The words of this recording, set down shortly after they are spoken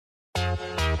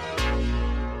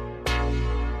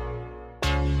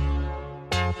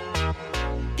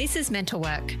This is Mental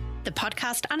Work, the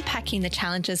podcast unpacking the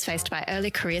challenges faced by early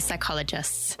career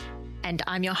psychologists. And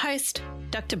I'm your host,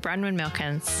 Dr. Bronwyn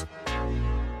Milkins.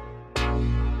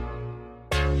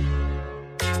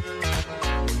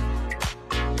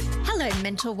 Hello,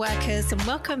 mental workers, and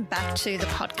welcome back to the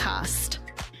podcast.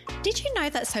 Did you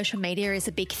know that social media is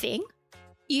a big thing?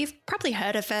 You've probably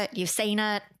heard of it, you've seen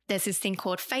it. There's this thing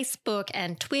called Facebook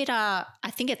and Twitter. I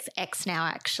think it's X now,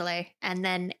 actually. And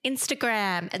then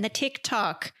Instagram and the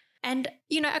TikTok. And,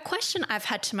 a question I've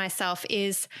had to myself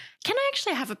is, can I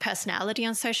actually have a personality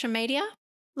on social media?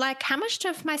 Like, how much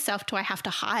of myself do I have to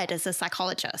hide as a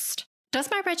psychologist? Does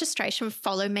my registration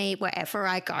follow me wherever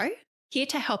I go? Here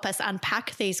to help us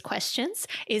unpack these questions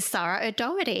is Sahra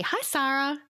O'Doherty. Hi,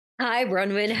 Sahra. Hi,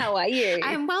 Bronwyn. How are you?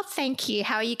 I'm well, thank you.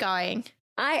 How are you going?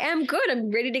 I am good. I'm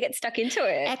ready to get stuck into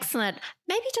it. Excellent.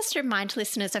 Maybe just remind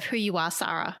listeners of who you are,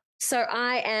 Sahra. So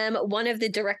I am one of the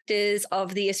directors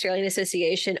of the Australian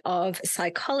Association of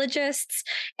Psychologists,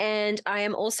 and I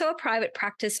am also a private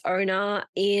practice owner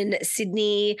in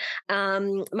Sydney.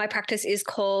 My practice is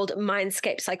called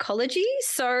Mindscape Psychology.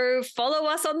 So follow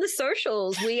us on the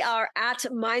socials. We are at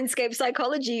Mindscape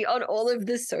Psychology on all of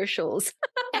the socials.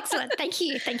 Excellent. Thank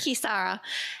you. Thank you, Sahra.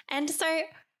 And so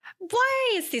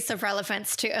why is this of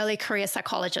relevance to early career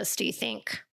psychologists, do you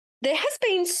think? There has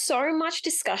been so much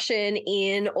discussion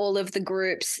in all of the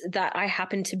groups that I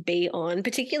happen to be on,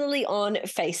 particularly on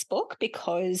Facebook,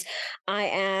 because I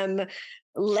am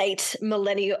early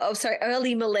millennial,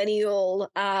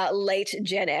 late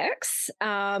Gen X.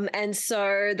 And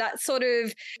so that sort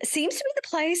of seems to be the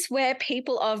place where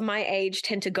people of my age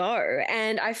tend to go.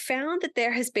 And I found that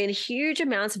there has been huge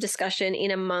amounts of discussion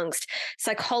in amongst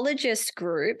psychologist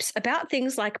groups about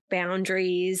things like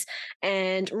boundaries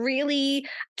and really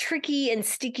tricky and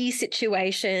sticky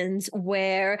situations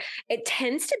where it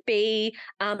tends to be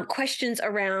questions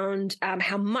around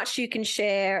how much you can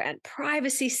share and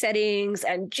privacy settings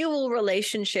and dual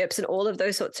relationships and all of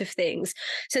those sorts of things.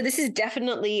 So this is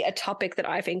definitely a topic that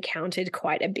I've encountered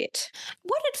quite a bit.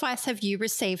 What advice have you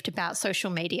received about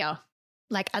social media,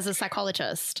 like as a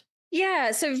psychologist?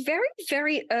 Yeah, so very,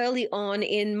 very early on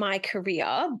in my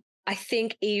career, I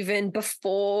think even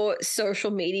before social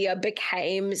media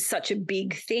became such a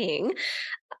big thing,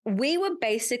 we were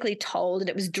basically told, and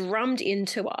it was drummed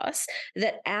into us,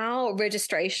 that our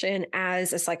registration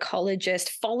as a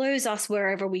psychologist follows us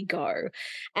wherever we go.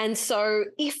 And so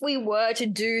if we were to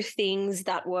do things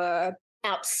that were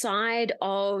outside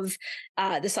of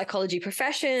the psychology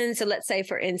profession, so let's say,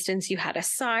 for instance, you had a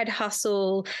side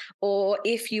hustle, or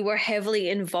if you were heavily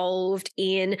involved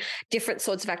in different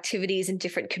sorts of activities in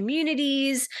different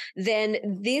communities, then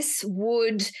this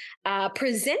would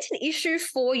present an issue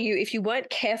for you if you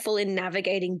weren't careful in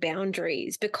navigating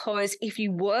boundaries. Because if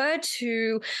you were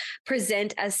to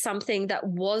present as something that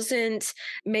wasn't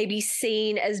maybe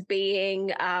seen as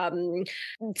being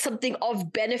something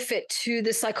of benefit to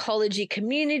the psychology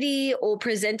community, or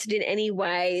presented in any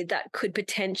way that could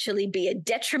potentially be a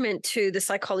detriment to the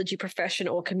psychology profession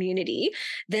or community,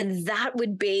 then that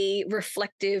would be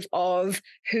reflective of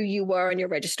who you were in your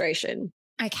registration.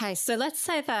 Okay, so let's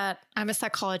say that I'm a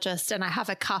psychologist and I have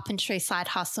a carpentry side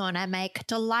hustle and I make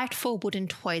delightful wooden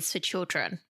toys for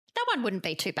children. That one wouldn't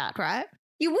be too bad, right?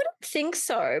 You wouldn't think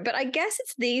so, but I guess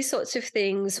it's these sorts of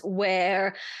things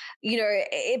where,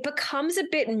 it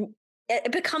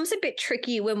becomes a bit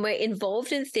tricky when we're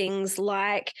involved in things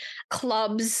like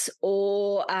clubs,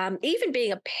 or even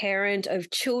being a parent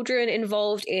of children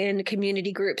involved in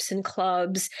community groups and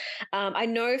clubs. I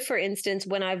know, for instance,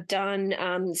 when I've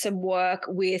done some work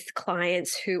with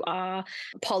clients who are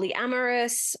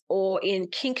polyamorous or in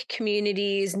kink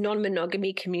communities,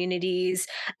 non-monogamy communities,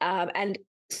 and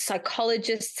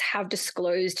psychologists have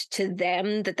disclosed to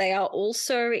them that they are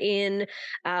also in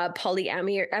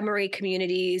polyamory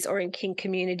communities or in kink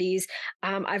communities.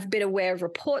 I've been aware of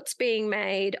reports being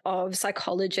made of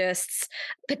psychologists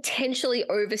potentially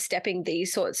overstepping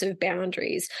these sorts of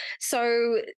boundaries.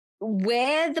 So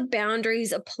where the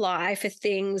boundaries apply for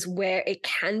things where it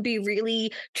can be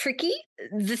really tricky,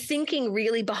 the thinking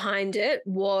really behind it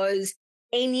was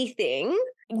anything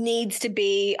needs to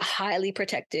be highly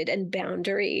protected and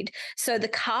boundaried. So the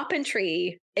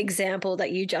carpentry example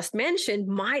that you just mentioned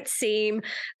might seem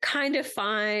kind of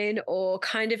fine or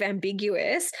kind of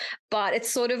ambiguous, but it's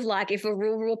sort of like if a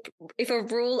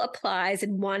rule applies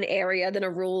in one area, then a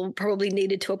rule probably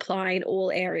needed to apply in all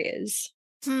areas.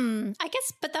 I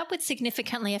guess, but that would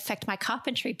significantly affect my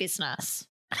carpentry business.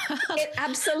 It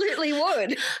absolutely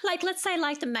would. Let's say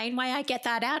the main way I get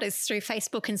that out is through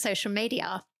Facebook and social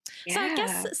media. So I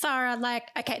guess, Yeah. Sarah,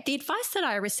 okay, the advice that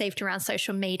I received around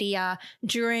social media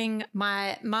during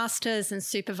my master's and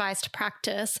supervised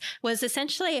practice was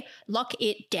essentially lock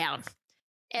it down.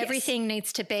 Yes. Everything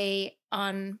needs to be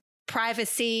on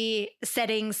privacy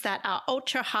settings that are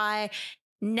ultra high.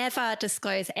 Never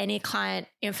disclose any client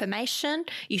information.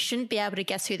 You shouldn't be able to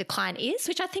guess who the client is,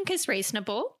 which I think is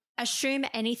reasonable. Assume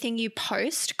anything you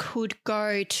post could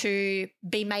go to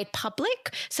be made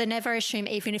public. So never assume,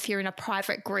 even if you're in a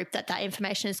private group, that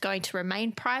information is going to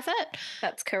remain private.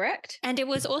 That's correct. And it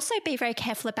was also be very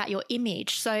careful about your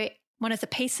image. So one of the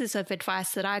pieces of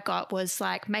advice that I got was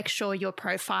make sure your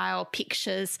profile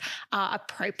pictures are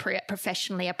appropriate,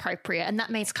 professionally appropriate. And that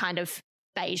means kind of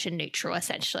beige and neutral,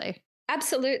 essentially.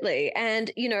 Absolutely.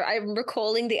 And, I'm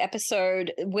recalling the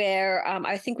episode where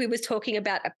I think we was talking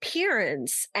about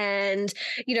appearance and,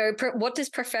 what does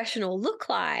professional look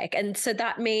like? And so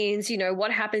that means,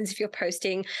 what happens if you're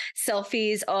posting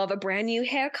selfies of a brand new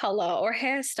hair color or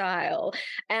hairstyle?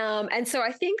 And so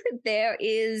I think that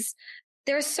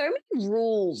there are so many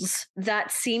rules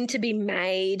that seem to be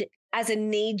made as a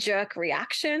knee-jerk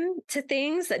reaction to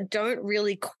things that don't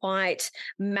really quite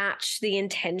match the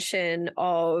intention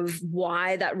of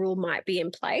why that rule might be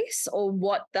in place, or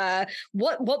what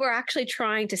we're actually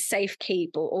trying to safekeep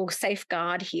or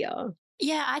safeguard here.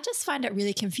 Yeah, I just find it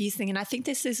really confusing. And I think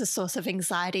this is a source of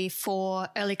anxiety for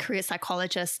early career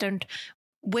psychologists. And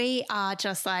we are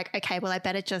just okay, well, I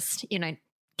better just,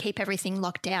 keep everything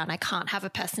locked down. I can't have a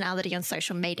personality on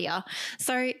social media.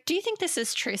 So do you think this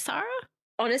is true, Sarah?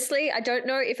 Honestly, I don't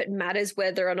know if it matters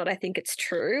whether or not I think it's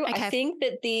true. Okay. I think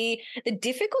that the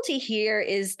difficulty here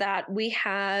is that we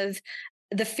have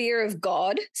the fear of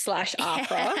God /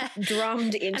 opera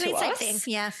drummed into us. Same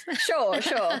thing. Yeah. Sure.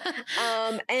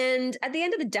 And at the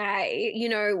end of the day,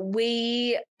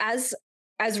 we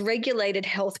as regulated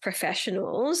health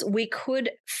professionals, we could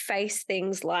face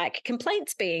things like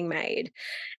complaints being made.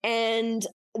 And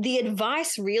the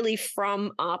advice really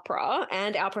from AHPRA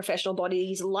and our professional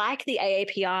bodies like the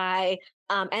AAPI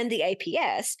and the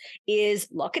APS is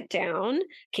lock it down,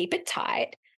 keep it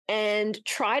tight, and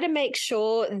try to make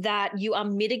sure that you are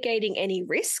mitigating any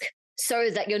risk so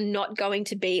that you're not going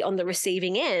to be on the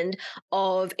receiving end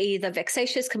of either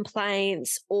vexatious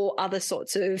complaints or other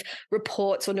sorts of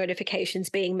reports or notifications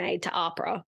being made to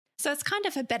AHPRA. So it's kind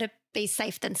of a better be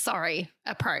safe than sorry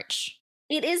approach.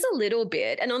 It is a little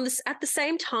bit. And at the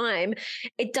same time,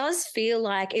 it does feel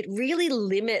like it really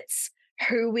limits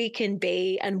who we can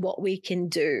be and what we can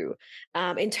do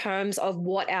in terms of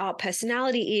what our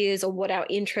personality is or what our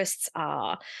interests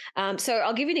are. So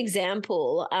I'll give you an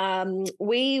example.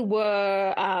 We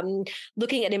were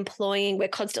we're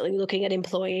constantly looking at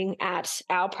employing at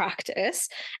our practice.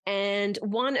 And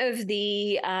one of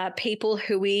the people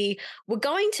who we were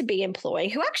going to be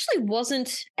employing, who actually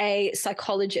wasn't a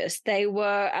psychologist, they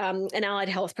were an allied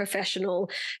health professional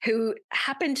who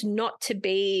happened not to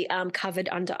be covered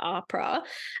under AHPRA,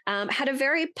 had a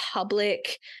very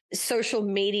public social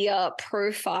media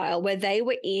profile where they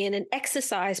were in an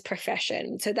exercise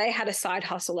profession. So they had a side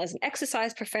hustle as an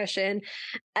exercise profession,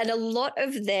 and a lot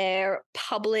of their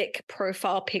public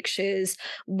profile pictures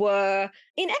were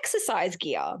in exercise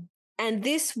gear. And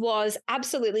this was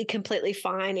absolutely completely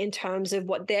fine in terms of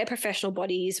what their professional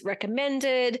bodies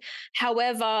recommended.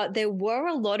 However, there were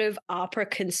a lot of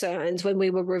AHPRA concerns when we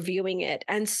were reviewing it.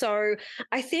 And so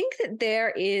I think that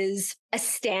there is a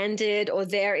standard, or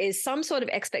there is some sort of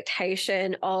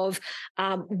expectation of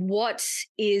what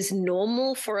is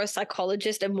normal for a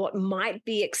psychologist and what might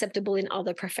be acceptable in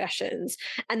other professions.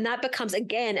 And that becomes,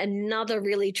 again, another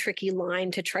really tricky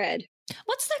line to tread.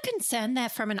 What's the concern there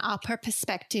from an AHPRA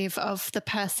perspective of the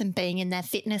person being in their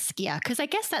fitness gear? Because I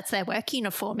guess that's their work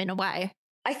uniform in a way.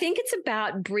 I think it's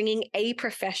about bringing a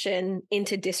profession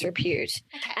into disrepute.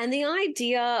 Okay. And the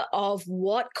idea of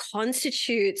what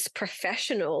constitutes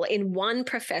professional in one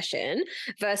profession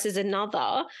versus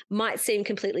another might seem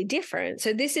completely different.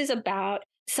 So this is about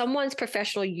someone's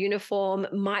professional uniform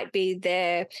might be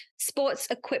their sports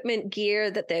equipment gear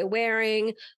that they're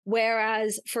wearing,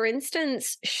 whereas, for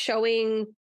instance, showing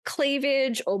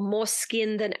cleavage or more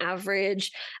skin than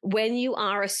average when you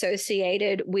are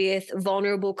associated with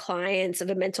vulnerable clients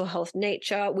of a mental health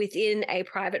nature within a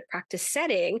private practice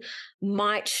setting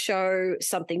might show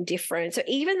something different. So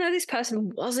even though this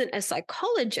person wasn't a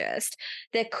psychologist,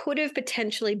 there could have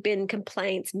potentially been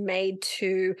complaints made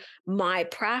to my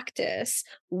practice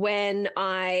when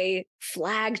I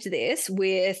flagged this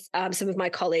with some of my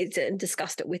colleagues and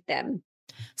discussed it with them.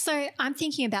 So I'm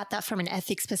thinking about that from an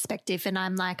ethics perspective, and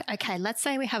I'm like, okay, let's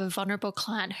say we have a vulnerable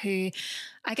client who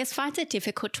I guess finds it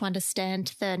difficult to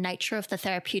understand the nature of the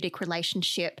therapeutic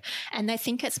relationship, and they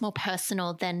think it's more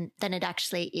personal than it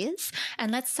actually is.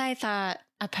 And let's say that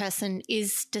a person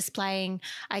is displaying,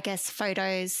 I guess,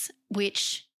 photos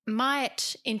which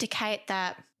might indicate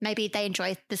that maybe they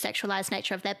enjoy the sexualized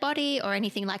nature of their body or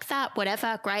anything like that,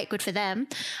 whatever, great, good for them.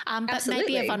 But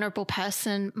maybe a vulnerable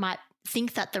person might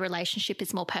think that the relationship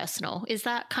is more personal. Is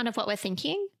that kind of what we're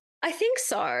thinking? I think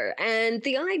so. And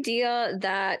the idea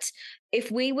that if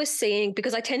we were seeing,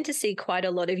 because I tend to see quite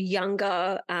a lot of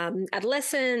younger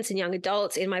adolescents and young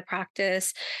adults in my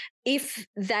practice, if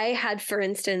they had, for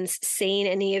instance, seen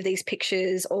any of these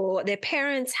pictures or their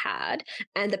parents had,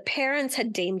 and the parents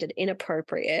had deemed it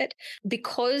inappropriate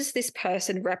because this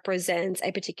person represents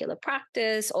a particular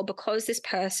practice or because this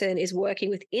person is working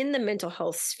within the mental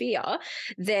health sphere,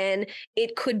 then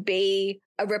it could be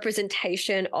a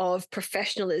representation of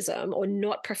professionalism or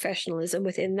not professionalism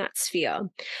within that sphere.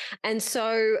 And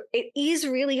so it is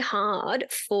really hard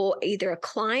for either a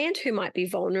client who might be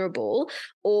vulnerable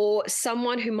or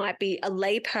someone who might be a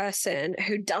layperson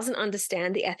who doesn't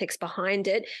understand the ethics behind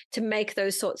it to make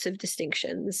those sorts of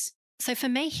distinctions. So for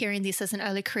me, hearing this as an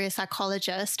early career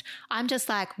psychologist, I'm just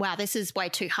like, wow, this is way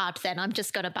too hard then. I'm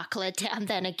just going to buckle it down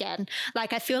then again.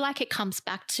 Like, I feel like it comes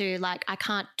back to like, I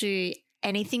can't do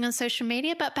anything on social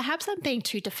media, but perhaps I'm being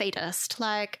too defeatist.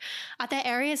 Like, are there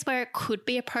areas where it could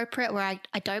be appropriate where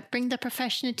I don't bring the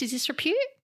profession into disrepute?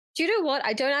 Do you know what?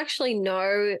 I don't actually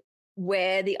know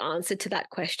where the answer to that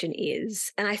question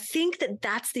is. And I think that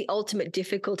that's the ultimate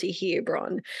difficulty here,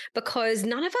 Bron, because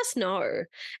none of us know.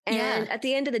 And at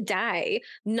the end of the day,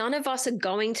 none of us are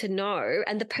going to know.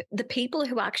 And the people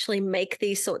who actually make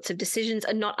these sorts of decisions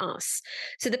are not us.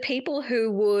 So the people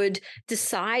who would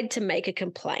decide to make a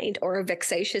complaint or a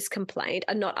vexatious complaint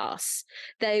are not us.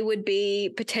 They would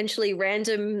be potentially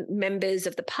random members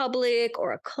of the public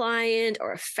or a client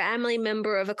or a family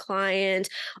member of a client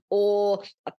or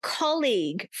a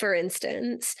colleague, for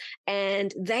instance,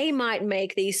 and they might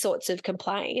make these sorts of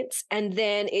complaints. And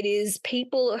then it is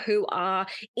people who are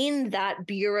in that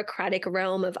bureaucratic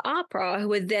realm of APRA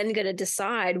who are then going to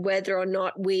decide whether or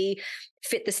not we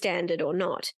fit the standard or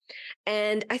not.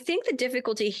 And I think the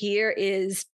difficulty here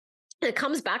is it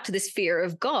comes back to this fear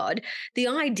of God. The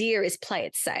idea is play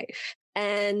it safe.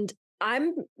 And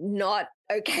I'm not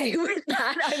okay with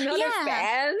that. I'm not a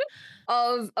fan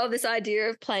of this idea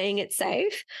of playing it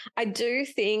safe. I do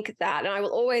think that, and I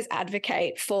will always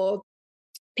advocate for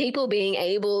people being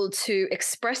able to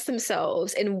express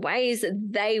themselves in ways that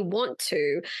they want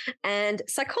to. And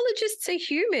psychologists are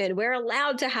human. We're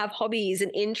allowed to have hobbies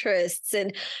and interests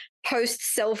and post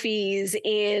selfies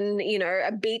in,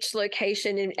 a beach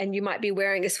location and you might be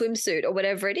wearing a swimsuit or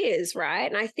whatever it is,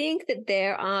 right? And I think that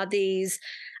there are these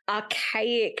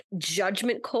archaic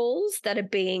judgment calls that are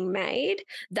being made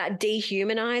that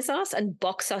dehumanize us and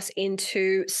box us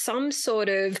into some sort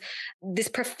of this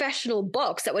professional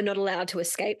box that we're not allowed to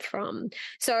escape from.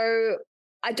 So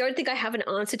I don't think I have an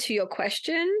answer to your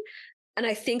question. And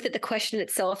I think that the question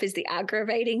itself is the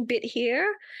aggravating bit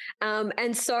here.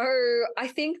 And so I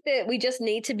think that we just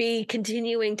need to be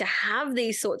continuing to have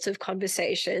these sorts of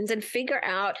conversations and figure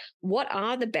out what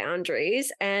are the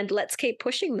boundaries and let's keep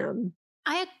pushing them.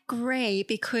 I agree,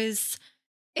 because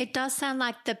it does sound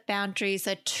like the boundaries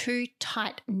are too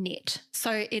tight knit.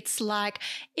 So it's like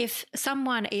if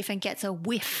someone even gets a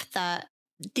whiff that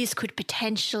this could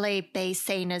potentially be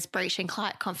seen as breaching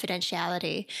client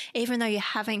confidentiality, even though you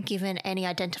haven't given any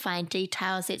identifying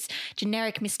details, it's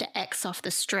generic Mr. X off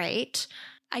the street.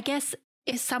 I guess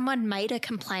if someone made a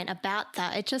complaint about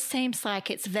that, it just seems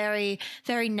like it's very,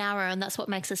 very narrow, and that's what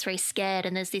makes us very scared.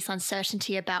 And there's this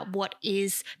uncertainty about what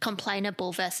is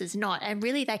complainable versus not. And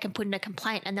really they can put in a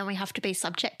complaint and then we have to be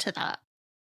subject to that.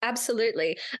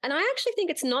 Absolutely. And I actually think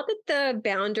it's not that the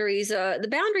boundaries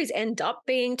end up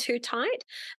being too tight,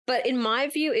 but in my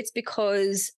view, it's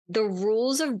because the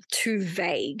rules are too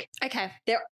vague. Okay.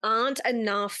 There's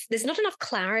not enough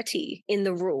clarity in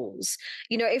the rules.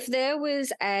 If there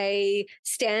was a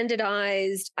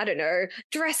standardized,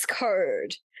 dress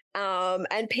code,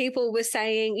 and people were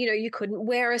saying, you couldn't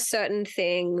wear a certain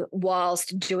thing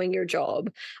whilst doing your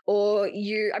job, or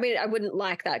I wouldn't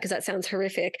like that because that sounds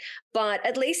horrific, but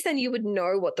at least then you would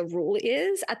know what the rule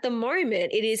is. At the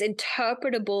moment, it is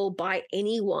interpretable by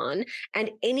anyone,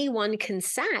 and anyone can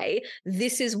say,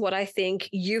 this is what I think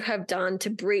you have done to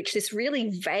breach this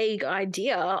really vague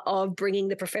idea of bringing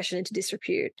the profession into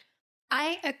disrepute.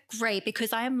 I agree,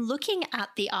 because I am looking at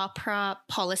the APRA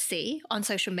policy on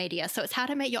social media. So it's how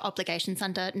to meet your obligations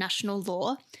under national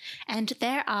law. And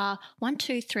there are 1,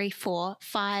 2, 3, 4,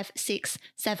 5, 6,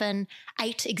 7,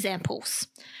 8 examples.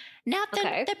 Now,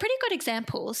 they're pretty good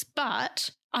examples,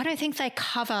 but I don't think they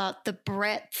cover the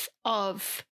breadth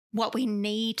of what we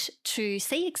need to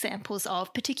see examples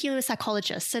of, particularly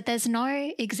psychologists. So there's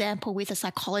no example with a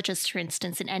psychologist, for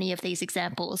instance, in any of these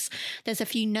examples. There's a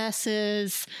few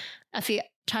nurses, a few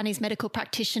Chinese medical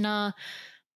practitioner,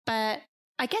 but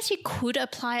I guess you could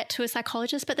apply it to a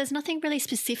psychologist, but there's nothing really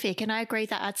specific. And I agree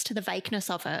that adds to the vagueness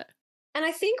of it. And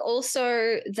I think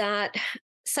also that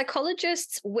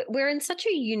psychologists, we're in such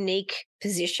a unique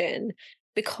position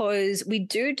because we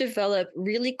do develop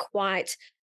really quite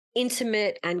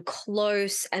intimate and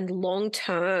close and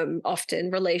long-term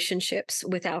often relationships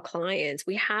with our clients.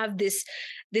 We have this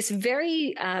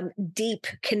very deep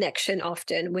connection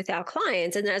often with our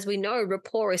clients. And as we know,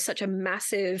 rapport is such a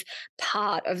massive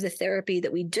part of the therapy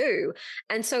that we do.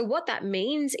 And so what that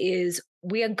means is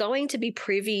we are going to be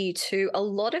privy to a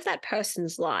lot of that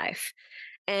person's life.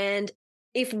 And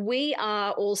if we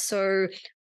are also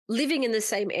living in the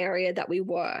same area that we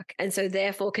work, and so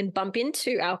therefore can bump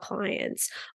into our clients,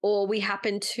 or we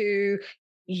happen to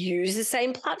use the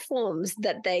same platforms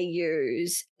that they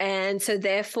use. And so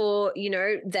therefore,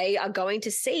 they are going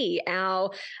to see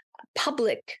our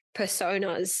public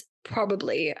personas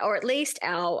probably, or at least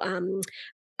our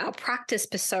practice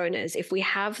personas, if we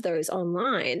have those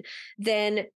online,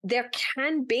 then there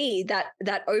can be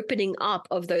that opening up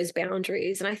of those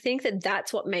boundaries. And I think that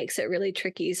that's what makes it really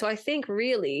tricky. So I think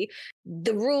really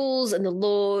the rules and the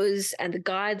laws and the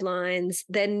guidelines,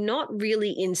 they're not really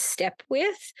in step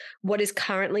with what is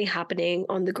currently happening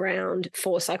on the ground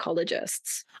for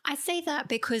psychologists. I see that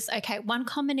because, one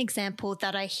common example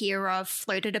that I hear of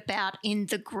floated about in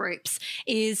the groups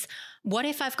is, what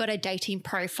if I've got a dating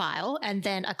profile and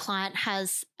then a client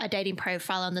has a dating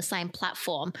profile on the same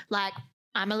platform? Like,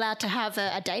 I'm allowed to have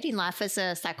a dating life as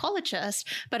a psychologist,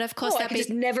 but of course, I could just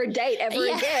never date ever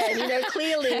again.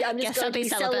 Clearly, I'm just going to be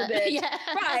celibate. Yeah.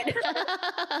 Right.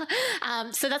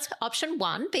 So that's option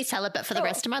 1: be celibate for the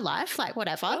rest of my life, like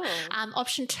whatever.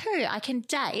 Option 2: I can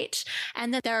date,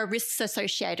 and that there are risks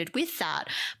associated with that.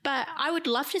 But I would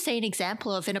love to see an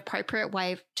example of an appropriate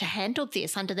way to handle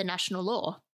this under the national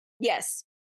law. Yes.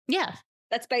 Yeah.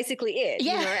 That's basically it.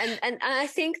 Yeah. And I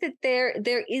think that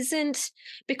there isn't,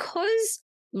 because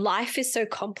life is so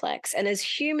complex, and as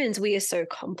humans we are so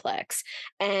complex,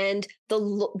 and the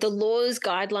laws,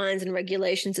 guidelines and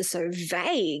regulations are so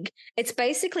vague. It's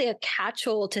basically a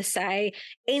catch-all to say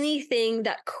anything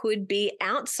that could be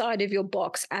outside of your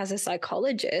box as a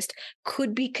psychologist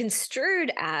could be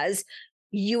construed as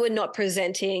you are not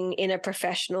presenting in a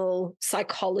professional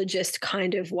psychologist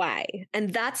kind of way.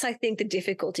 And that's, I think, the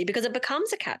difficulty, because it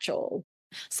becomes a catch-all.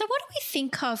 So what do we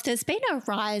think of? There's been a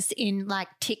rise in like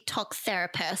TikTok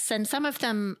therapists, and some of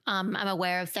them, I'm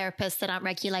aware of therapists that aren't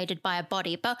regulated by a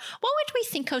body. But what would we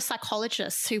think of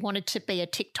psychologists who wanted to be a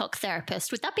TikTok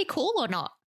therapist? Would that be cool or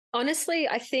not? Honestly,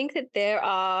 I think that there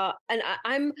are, and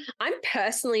I'm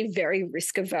personally very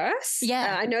risk averse.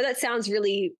 Yeah, I know that sounds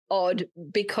really odd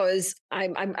because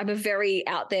I'm a very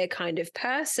out there kind of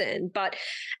person, but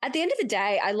at the end of the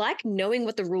day, I like knowing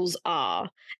what the rules are.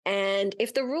 And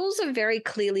if the rules are very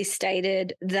clearly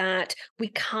stated that we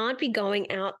can't be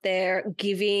going out there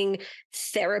giving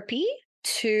therapy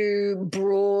to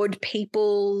broad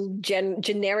people,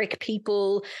 generic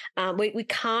people, we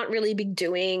can't really be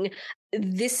doing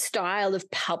this style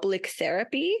of public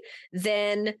therapy,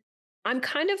 then I'm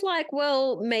kind of like,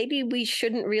 well, maybe we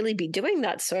shouldn't really be doing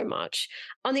that so much.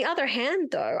 On the other hand,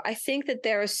 though, I think that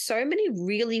there are so many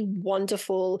really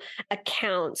wonderful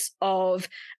accounts of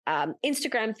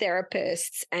Instagram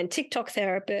therapists and TikTok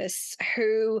therapists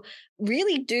who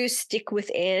really do stick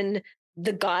within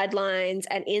the guidelines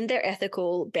and in their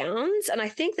ethical bounds. And I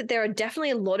think that there are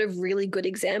definitely a lot of really good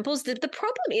examples. The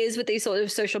problem is with these sort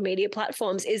of social media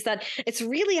platforms is that it's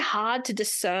really hard to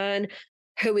discern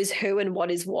who is who and what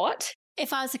is what.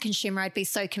 If I was a consumer, I'd be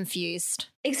so confused.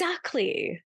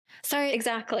 Exactly. So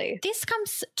exactly. This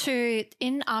comes to,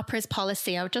 in APRA's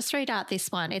policy, I'll just read out this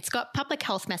one. It's got public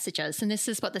health messages, and this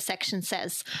is what the section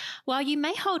says. While you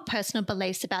may hold personal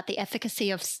beliefs about the efficacy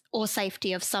of or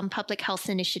safety of some public health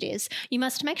initiatives, you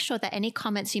must make sure that any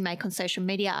comments you make on social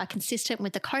media are consistent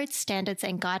with the codes, standards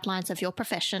and guidelines of your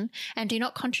profession and do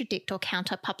not contradict or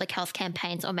counter public health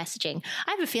campaigns or messaging.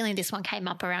 I have a feeling this one came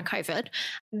up around COVID.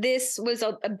 This was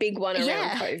a big one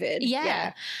around COVID.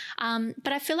 Yeah.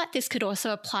 But I feel like this could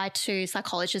also apply apply to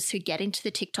psychologists who get into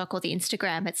the TikTok or the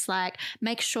Instagram. It's like,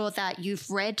 make sure that you've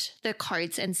read the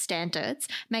codes and standards,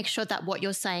 make sure that what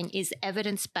you're saying is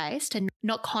evidence-based and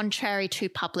not contrary to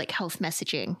public health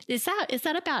messaging. Is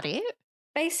that about it?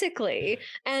 Basically.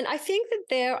 And I think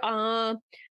that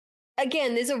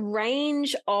there's a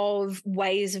range of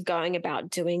ways of going about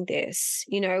doing this.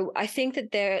 I think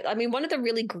that one of the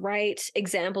really great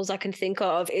examples I can think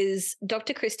of is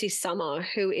Dr. Christy Summer,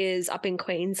 who is up in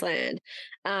Queensland.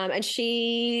 And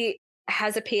she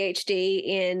has a PhD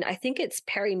in, I think it's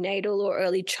perinatal or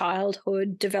early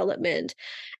childhood development.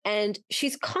 And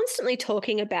she's constantly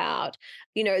talking about,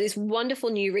 this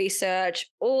wonderful new research.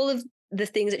 All of the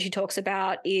things that she talks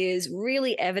about is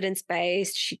really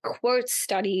evidence-based. She quotes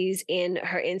studies in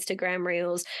her Instagram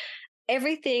reels.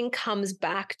 Everything comes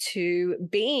back to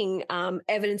being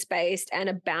evidence-based and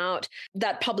about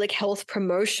that public health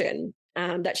promotion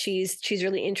that she's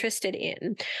really interested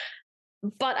in.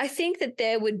 But I think that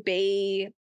there would be,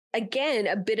 again,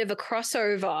 a bit of a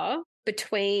crossover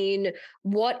between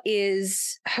what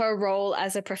is her role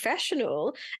as a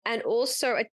professional and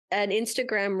also an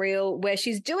Instagram reel where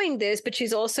she's doing this, but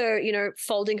she's also,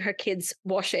 folding her kids'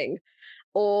 washing.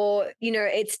 Or,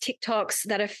 it's TikToks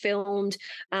that are filmed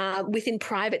within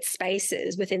private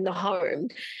spaces within the home.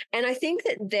 And I think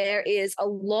that there is a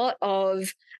lot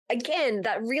of, again,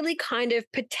 that really kind of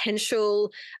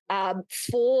potential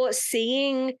for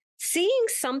seeing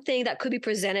something that could be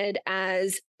presented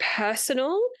as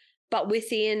personal, but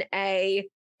within a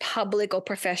public or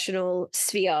professional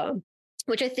sphere,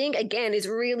 which I think, again, is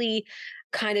really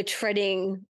kind of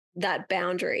treading that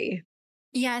boundary.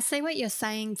 Yeah, I see what you're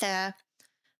saying there.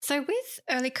 So with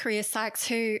early career psychs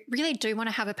who really do want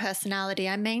to have a personality,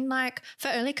 I mean, like for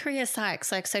early career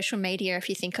psychs, like social media, if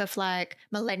you think of like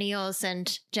millennials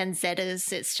and Gen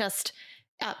Zers, it's just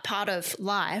part of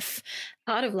life.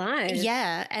 Part of life.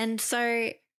 Yeah. And so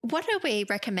what are we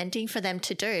recommending for them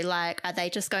to do? Like, are they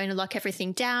just going to lock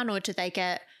everything down or do they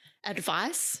get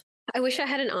advice? I wish I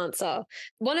had an answer.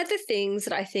 One of the things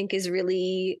that I think is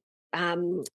really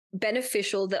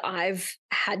beneficial that I've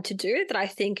had to do that I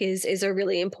think is a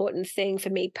really important thing for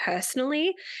me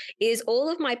personally is all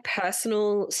of my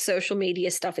personal social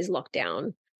media stuff is locked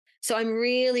down. So I'm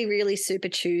really, really super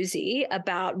choosy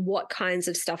about what kinds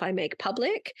of stuff I make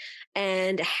public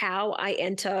and how I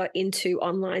enter into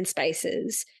online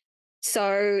spaces.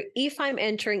 So if I'm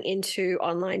entering into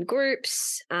online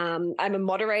groups, I'm a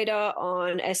moderator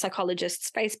on a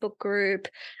psychologist's Facebook group.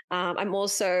 I'm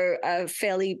also a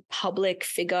fairly public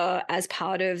figure as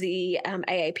part of the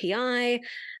AAPI.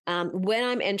 When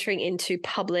I'm entering into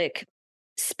public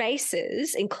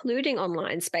spaces, including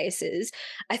online spaces,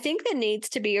 I think there needs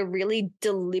to be a really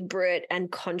deliberate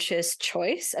and conscious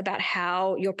choice about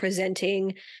how you're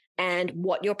presenting and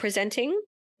what you're presenting.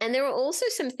 And there are also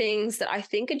some things that I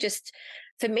think are just,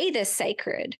 for me, they're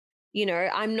sacred.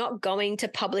 I'm not going to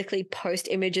publicly post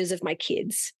images of my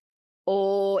kids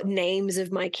or names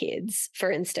of my kids,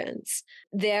 for instance.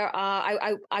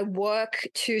 I work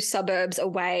 2 suburbs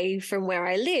away from where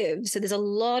I live. So there's a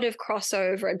lot of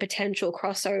crossover and potential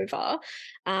crossover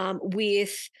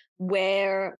with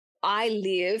where I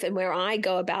live and where I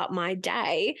go about my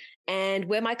day and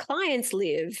where my clients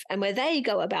live and where they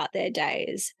go about their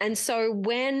days. And so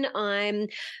when I'm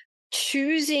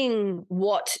choosing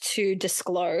what to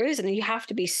disclose, and you have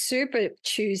to be super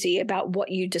choosy about what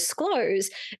you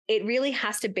disclose, it really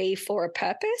has to be for a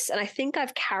purpose. And I think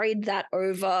I've carried that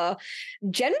over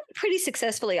generally pretty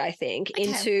successfully, I think,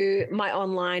 into my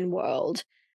online world.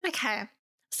 Okay.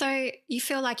 So you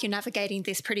feel like you're navigating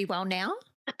this pretty well now?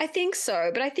 I think so,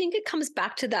 but I think it comes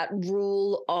back to that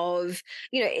rule of,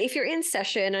 if you're in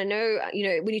session, I know,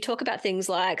 when you talk about things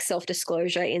like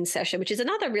self-disclosure in session, which is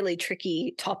another really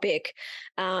tricky topic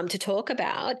to talk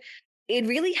about, it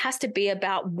really has to be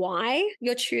about why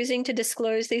you're choosing to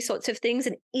disclose these sorts of things.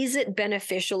 And is it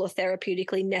beneficial or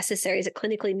therapeutically necessary? Is it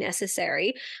clinically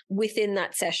necessary within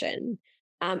that session?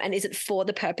 And is it for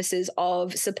the purposes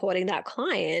of supporting that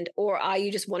client, or are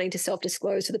you just wanting to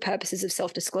self-disclose for the purposes of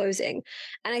self-disclosing?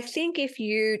 And I think if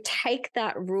you take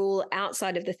that rule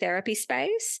outside of the therapy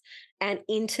space and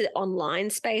into online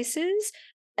spaces,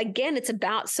 again, it's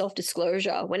about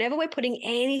self-disclosure. Whenever we're putting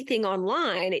anything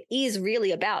online, it is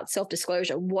really about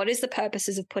self-disclosure. What is the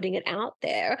purposes of putting it out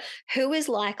there? Who is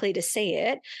likely to see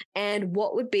it? And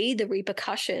what would be the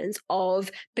repercussions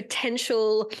of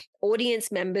potential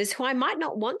audience members who I might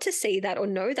not want to see that or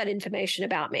know that information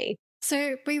about me?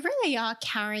 So we really are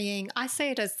carrying, I see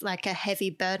it as like a heavy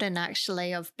burden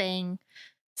actually of being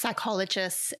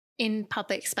psychologists in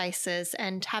public spaces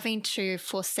and having to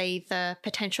foresee the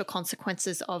potential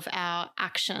consequences of our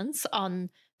actions on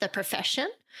the profession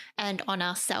and on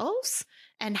ourselves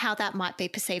and how that might be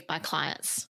perceived by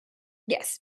clients.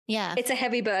 Yes. Yeah. It's a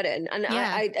heavy burden. And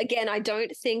Yeah. I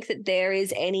don't think that there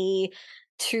is any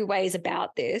two ways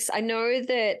about this. I know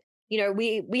that,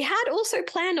 we had also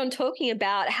planned on talking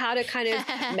about how to kind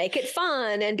of make it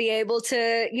fun and be able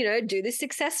to, do this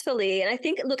successfully. And I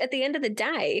think, look, at the end of the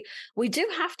day, we do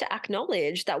have to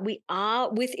acknowledge that we are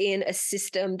within a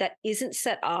system that isn't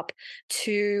set up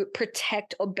to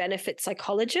protect or benefit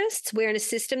psychologists. We're in a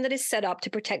system that is set up to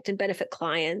protect and benefit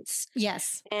clients.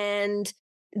 Yes. And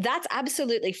that's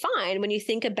absolutely fine when you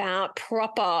think about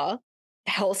proper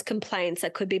health complaints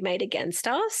that could be made against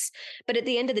us. But at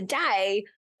the end of the day,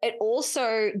 it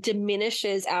also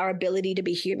diminishes our ability to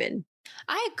be human.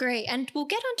 I agree. And we'll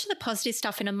get onto the positive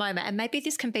stuff in a moment. And maybe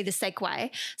this can be the segue.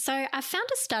 So I found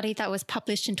a study that was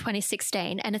published in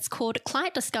 2016, and it's called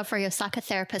Client Discovery of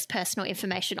Psychotherapist Personal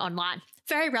Information Online.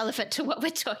 Very relevant to what we're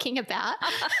talking about.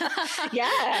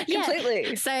 Yeah, completely.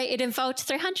 Yeah. So it involved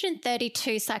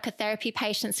 332 psychotherapy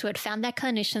patients who had found their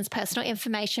clinicians' personal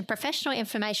information, professional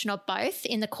information, or both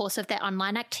in the course of their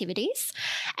online activities.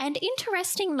 And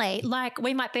interestingly,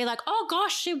 we might be like, oh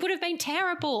gosh, it would have been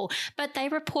terrible. But they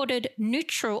reported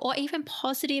neutral or even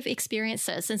positive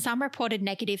experiences, and some reported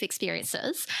negative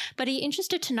experiences. But are you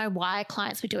interested to know why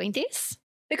clients were doing this?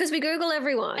 Because we Google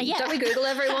everyone. Yeah. Don't we Google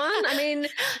everyone? I mean,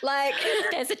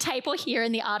 There's a table here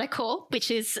in the article, which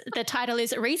is, the title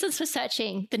is Reasons for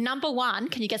Searching. The number one,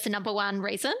 can you guess the number one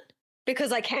reason?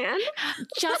 Because I can.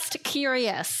 Just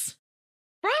curious.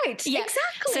 Right, yeah.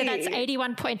 Exactly. So that's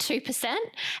 81.2%.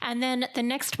 And then the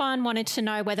next one wanted to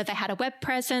know whether they had a web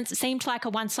presence. It seemed like a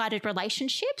one-sided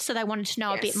relationship, so they wanted to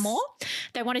know a bit more.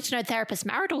 They wanted to know therapist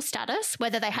marital status,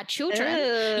 whether they had children.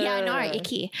 Yeah, I know,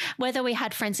 icky. Whether we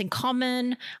had friends in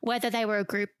common, whether they were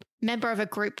member of a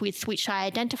group with which I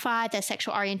identified, their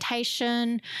sexual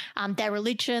orientation, their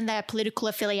religion, their political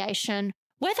affiliation,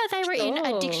 whether they were in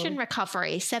addiction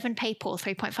recovery, 7 people,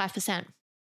 3.5%.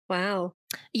 Wow.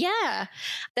 Yeah.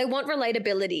 They want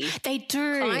relatability. They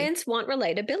do. Clients want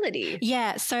relatability.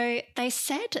 Yeah. So they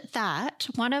said that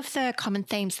one of the common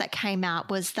themes that came out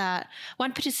was that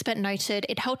one participant noted,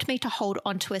 it helped me to hold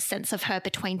on to a sense of her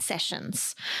between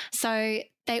sessions. So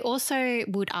they also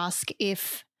would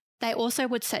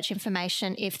search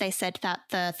information if they said that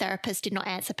the therapist did not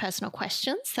answer personal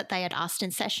questions that they had asked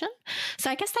in session. So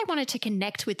I guess they wanted to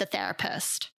connect with the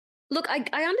therapist. Look,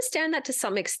 I understand that to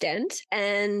some extent.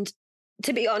 And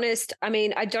to be honest, I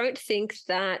mean, I don't think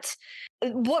that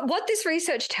what this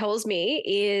research tells me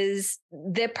is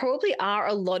there probably are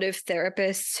a lot of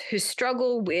therapists who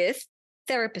struggle with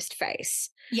therapist face.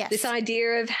 Yes. This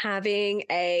idea of having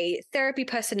a therapy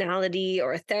personality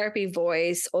or a therapy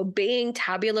voice or being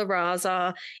tabula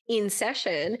rasa in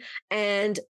session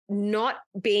and not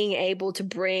being able to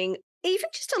bring even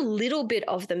just a little bit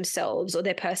of themselves or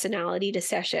their personality to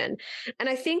session. And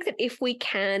I think that if we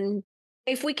can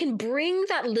bring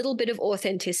that little bit of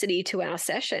authenticity to our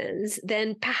sessions,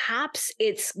 then perhaps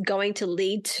it's going to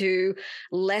lead to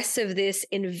less of this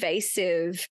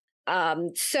invasive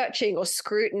searching or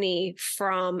scrutiny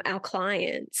from our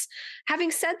clients.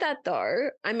 Having said that, though,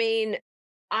 I mean,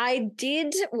 I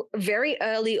did very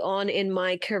early on in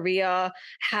my career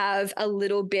have a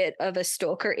little bit of a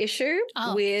stalker issue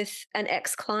with an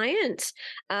ex-client,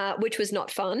 which was not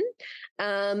fun.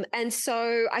 And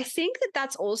so I think that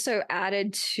that's also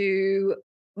added to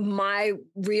my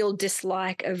real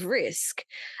dislike of risk,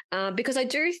 because I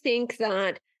do think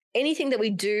that anything that we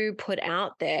do put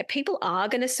out there, people are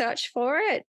going to search for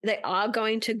it. They are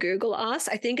going to Google us.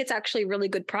 I think it's actually really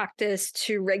good practice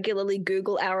to regularly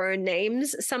Google our own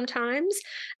names sometimes,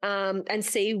 and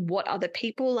see what other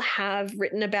people have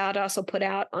written about us or put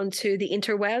out onto the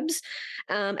interwebs.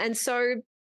 And so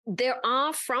there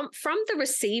are from the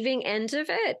receiving end of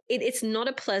it, it's not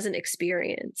a pleasant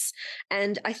experience.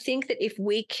 And I think that if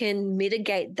we can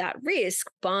mitigate that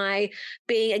risk by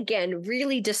being, again,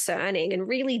 really discerning and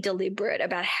really deliberate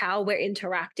about how we're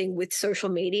interacting with social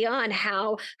media and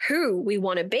who we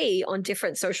want to be on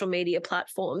different social media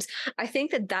platforms, I think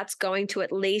that that's going to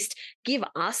at least give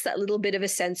us that little bit of a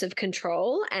sense of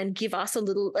control and give us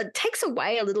it takes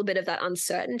away a little bit of that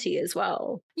uncertainty as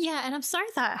well. Yeah. And I'm sorry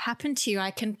that happened to you.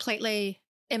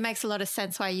 It makes a lot of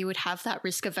sense why you would have that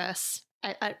risk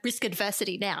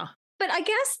adversity now. But I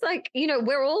guess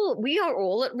we are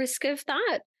all at risk of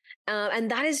that. And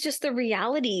that is just the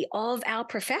reality of our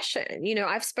profession.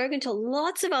 I've spoken to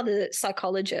lots of other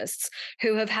psychologists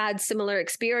who have had similar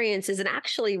experiences and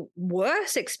actually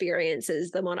worse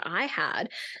experiences than what I had.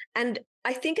 And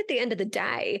I think at the end of the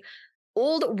day,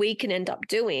 all that we can end up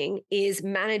doing is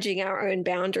managing our own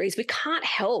boundaries. We can't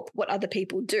help what other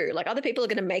people do. Like, other people are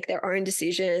going to make their own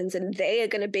decisions and they are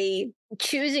going to be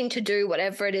choosing to do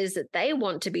whatever it is that they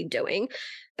want to be doing.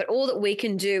 But all that we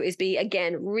can do is be,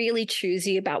 again, really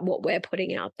choosy about what we're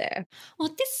putting out there.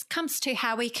 Well, this comes to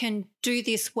how we can do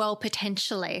this well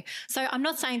potentially. So I'm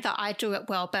not saying that I do it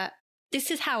well, but this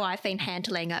is how I've been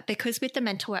handling it, because with the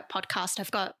Mental Work podcast,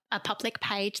 I've got a public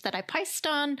page that I post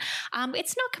on.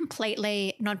 It's not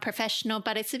completely non-professional,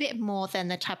 but it's a bit more than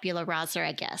the tabula rasa,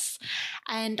 I guess.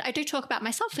 And I do talk about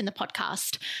myself in the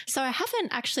podcast. So I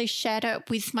haven't actually shared it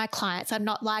with my clients. I'm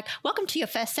not like, welcome to your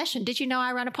first session. Did you know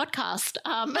I run a podcast?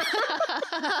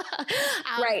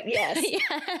 Right, yes.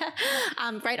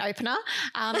 Yeah. Great opener.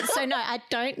 So no, I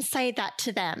don't say that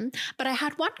to them. But I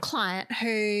had one client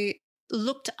who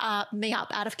looked me up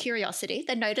out of curiosity.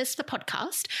 They noticed the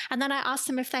podcast, and then I asked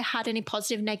them if they had any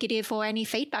positive, negative, or any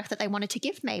feedback that they wanted to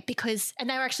give me, and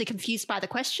they were actually confused by the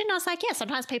question. I was like, yeah,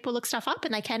 sometimes people look stuff up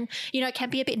and they can, it can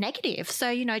be a bit negative.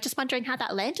 So, just wondering how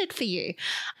that landed for you.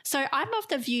 So I'm of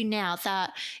the view now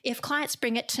that if clients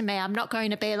bring it to me, I'm not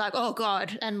going to be like, oh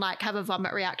God, and like have a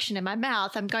vomit reaction in my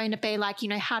mouth. I'm going to be like,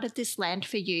 how did this land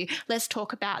for you? Let's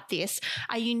talk about this.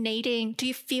 Do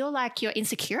you feel like you're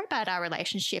insecure about our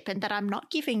relationship and that I'm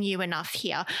not giving you enough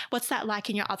here? What's that like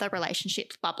in your other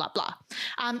relationships? Blah, blah, blah.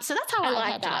 So that's how I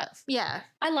handle it. Yeah.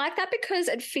 I like that because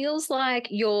it feels like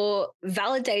you're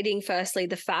validating, firstly,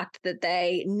 the fact that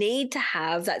they need to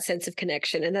have that sense of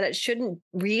connection and that it shouldn't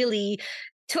really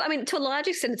to a large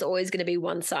extent, it's always going to be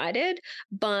one-sided,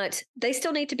 but they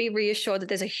still need to be reassured that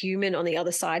there's a human on the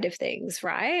other side of things,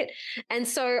 right? And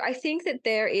so I think that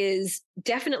there is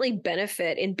definitely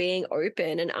benefit in being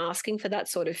open and asking for that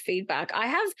sort of feedback. I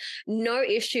have no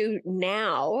issue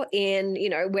now in,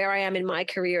 where I am in my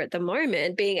career at the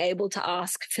moment, being able to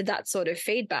ask for that sort of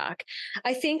feedback.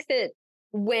 I think that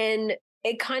when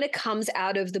it kind of comes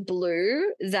out of the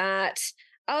blue that,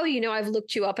 oh, I've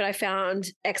looked you up and I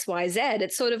found XYZ.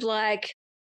 It's sort of like,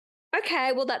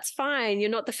 okay, well, that's fine. You're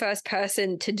not the first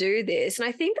person to do this. And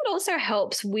I think that also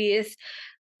helps with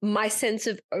my sense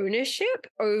of ownership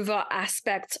over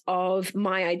aspects of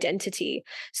my identity.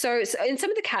 So in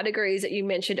some of the categories that you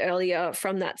mentioned earlier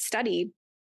from that study,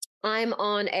 I'm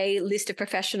on a list of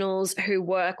professionals who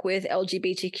work with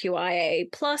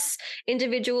LGBTQIA plus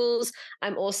individuals.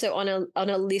 I'm also on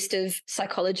a list of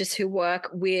psychologists who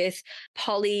work with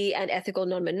poly and ethical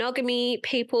non-monogamy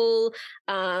people,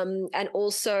 and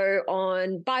also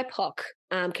on BIPOC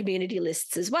community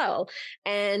lists as well.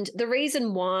 And the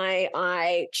reason why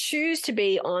I choose to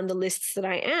be on the lists that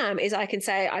I am is I can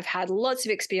say I've had lots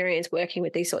of experience working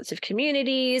with these sorts of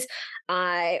communities.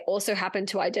 I also happen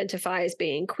to identify as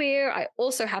being queer. I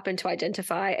also happen to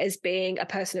identify as being a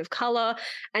person of color.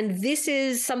 And this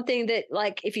is something that,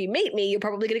 like, if you meet me, you're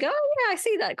probably going to go, oh, yeah, I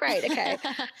see that. Great. Okay.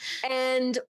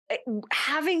 And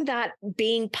having that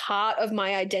being part of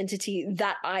my identity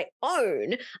that I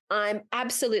own, I'm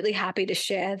absolutely happy to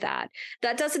share that.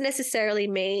 That doesn't necessarily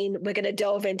mean we're going to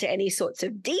delve into any sorts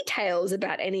of details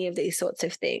about any of these sorts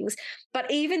of things.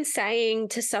 But even saying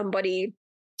to somebody,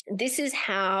 this is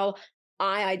how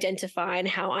I identify and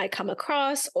how I come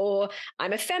across, or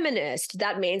I'm a feminist,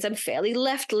 that means I'm fairly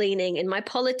left-leaning in my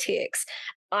politics.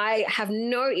 I have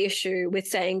no issue with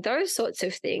saying those sorts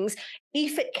of things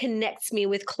if it connects me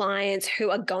with clients who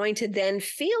are going to then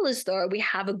feel as though we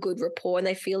have a good rapport and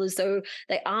they feel as though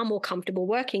they are more comfortable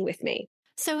working with me.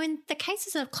 So in the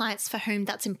cases of clients for whom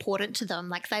that's important to them,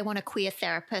 like they want a queer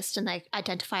therapist and they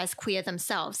identify as queer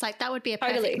themselves, like that would be a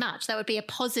perfect match. That would be a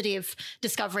positive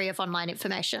discovery of online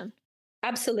information.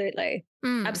 Absolutely.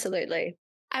 Absolutely.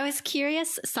 I was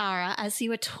curious, Sahra, as you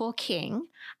were talking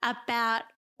about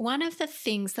one of the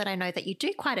things that I know that you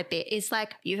do quite a bit is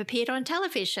like you've appeared on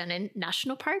television and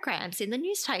national programs in the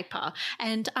newspaper.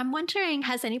 And I'm wondering,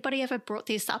 has anybody ever brought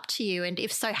this up to you? And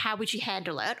if so, how would you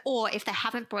handle it? Or if they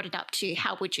haven't brought it up to you,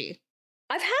 how would you?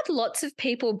 I've had lots of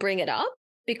people bring it up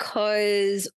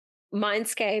because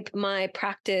Mindscape, my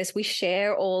practice, we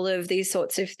share all of these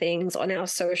sorts of things on our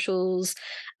socials.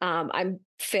 I'm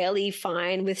fairly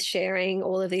fine with sharing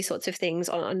all of these sorts of things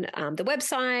on the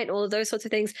website, all of those sorts of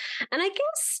things. And I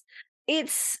guess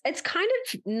it's kind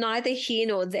of neither here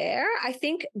nor there. I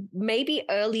think maybe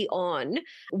early on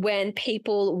when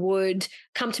people would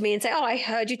come to me and say, oh, I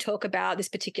heard you talk about this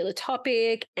particular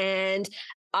topic and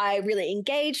I really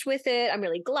engaged with it. I'm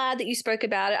really glad that you spoke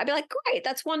about it. I'd be like, great,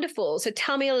 that's wonderful. So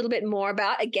tell me a little bit more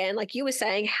about, again, like you were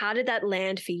saying, how did that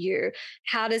land for you?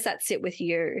 How does that sit with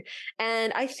you?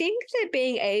 And I think that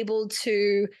being able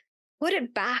to put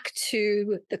it back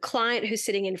to the client who's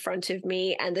sitting in front of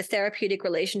me and the therapeutic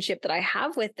relationship that I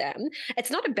have with them,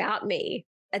 it's not about me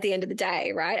at the end of the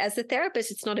day, right? As the therapist,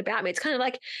 it's not about me. It's kind of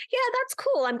like, yeah, that's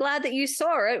cool. I'm glad that you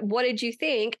saw it. What did you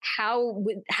think? How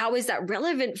is that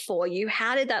relevant for you?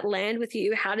 How did that land with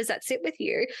you? How does that sit with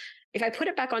you? If I put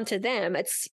it back onto them,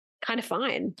 it's kind of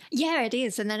fine. Yeah, it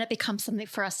is. And then it becomes something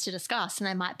for us to discuss. And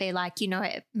they might be like,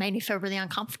 it made me feel really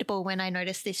uncomfortable when I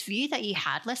noticed this view that you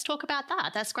had. Let's talk about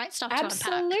that. That's great stuff to unpack.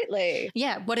 Absolutely.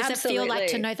 Yeah. What does it feel like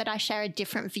to know that I share a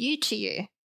different view to you?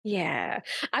 Yeah,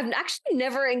 I've actually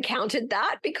never encountered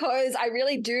that because I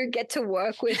really do get to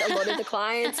work with a lot of the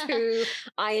clients who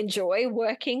I enjoy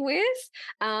working with.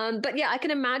 But yeah, I can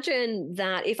imagine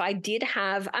that if I did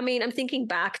have, I'm thinking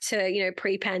back to,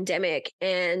 pre-pandemic,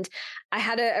 and I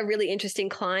had a really interesting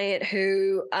client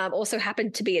who also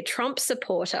happened to be a Trump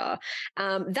supporter.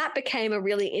 That became a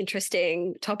really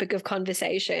interesting topic of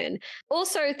conversation,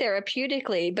 also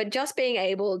therapeutically, but just being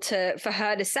able for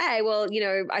her to say, well,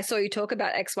 I saw you talk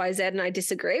about XYZ and I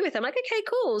disagree with them. Like, okay,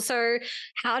 cool. So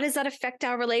how does that affect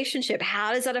our relationship?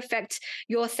 How does that affect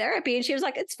your therapy? And she was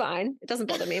like, it's fine. It doesn't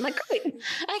bother me. I'm like, great.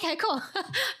 Okay, cool.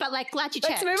 But glad you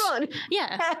checked. Let's move on.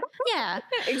 Yeah. Yeah.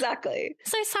 Exactly.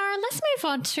 So Sahra, let's move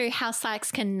on to how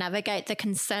psychs can navigate the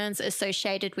concerns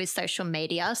associated with social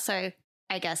media. So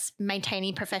I guess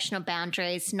maintaining professional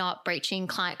boundaries, not breaching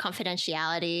client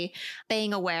confidentiality,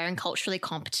 being aware and culturally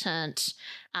competent,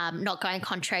 not going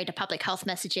contrary to public health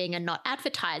messaging and not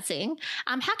advertising.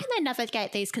 How can they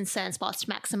navigate these concerns whilst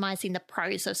maximising the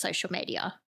pros of social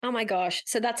media? Oh my gosh.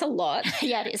 So that's a lot.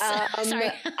 Yeah, it is.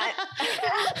 Sorry.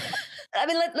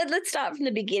 Let's start from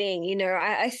the beginning.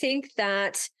 I think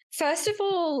that first of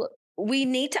all, we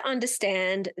need to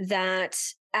understand that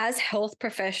as health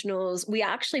professionals, we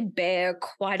actually bear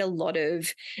quite a lot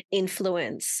of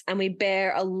influence and we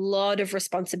bear a lot of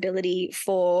responsibility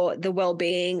for the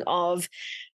well-being of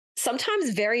sometimes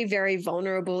very, very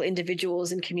vulnerable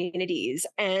individuals and communities.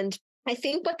 And I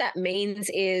think what that means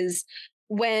is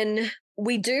when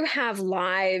we do have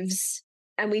lives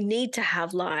and we need to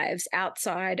have lives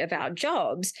outside of our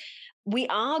jobs, we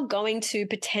are going to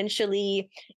potentially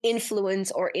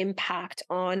influence or impact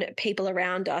on people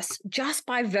around us just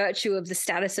by virtue of the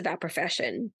status of our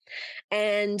profession.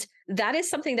 And that is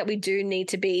something that we do need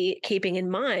to be keeping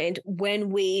in mind when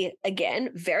we,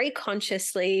 again, very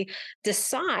consciously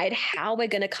decide how we're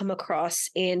going to come across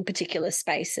in particular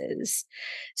spaces.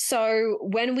 So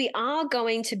when we are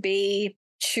going to be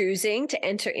choosing to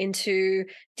enter into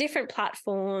different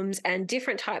platforms and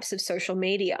different types of social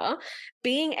media,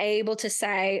 being able to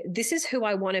say, this is who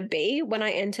I want to be when I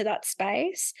enter that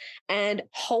space, and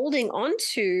holding on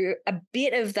to a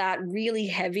bit of that really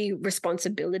heavy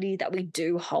responsibility that we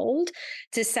do hold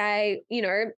to say,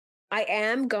 I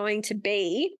am going to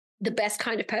be the best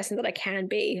kind of person that I can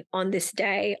be on this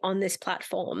day, on this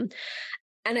platform.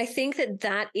 And I think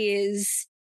that is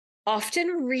often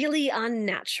really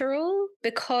unnatural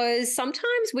because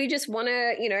sometimes we just want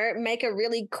to, make a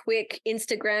really quick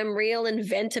Instagram reel and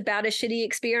vent about a shitty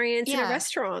experience in a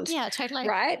restaurant. Yeah, totally.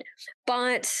 Right.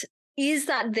 But is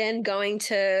that then going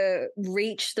to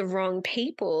reach the wrong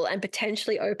people and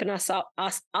potentially open us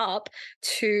up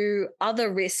to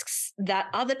other risks that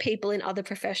other people in other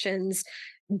professions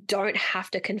don't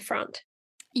have to confront?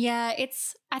 Yeah,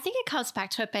 I think it comes back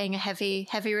to it being a heavy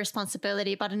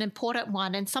responsibility, but an important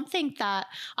one, and something that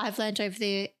I've learned over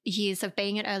the years of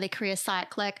being an early career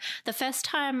psych. Like the first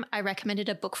time I recommended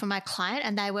a book for my client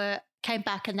and came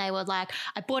back and they were like,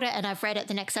 I bought it and I've read it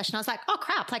the next session. I was like, oh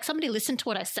crap, like somebody listened to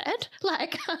what I said.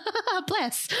 Like,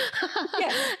 bless.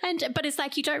 Yeah. But it's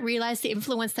like, you don't realize the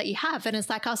influence that you have. And it's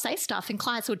like, I'll say stuff and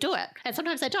clients will do it. And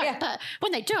sometimes they don't. Yeah. But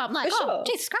when they do, I'm like,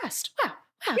 Jesus Christ. Wow.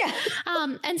 Yeah.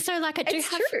 And so I do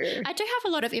have a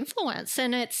lot of influence,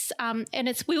 and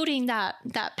it's wielding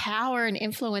that power and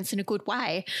influence in a good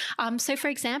way. So for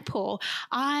example,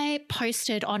 I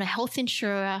posted on a health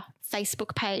insurer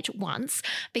Facebook page once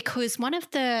because one of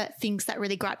the things that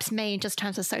really gripes me in just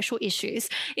terms of social issues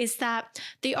is that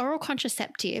the oral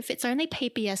contraceptive, it's only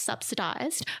PBS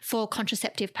subsidized for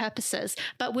contraceptive purposes,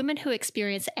 but women who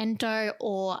experience endo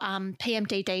or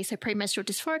PMDD, so premenstrual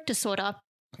dysphoric disorder,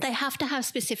 they have to have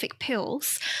specific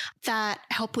pills that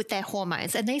help with their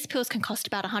hormones. And these pills can cost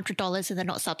about $100 and they're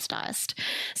not subsidized.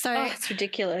 So it's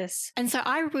ridiculous. And so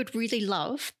I would really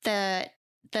love the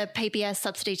the PBS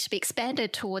subsidy to be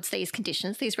expanded towards these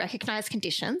conditions, these recognised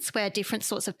conditions where different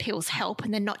sorts of pills help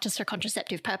and they're not just for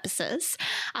contraceptive purposes.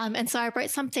 And so I wrote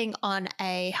something on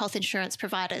a health insurance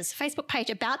provider's Facebook page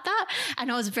about that.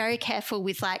 And I was very careful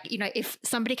with if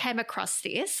somebody came across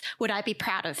this, would I be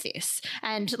proud of this?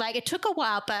 And it took a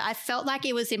while, but I felt like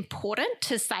it was important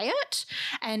to say it.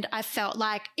 And I felt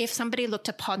like if somebody looked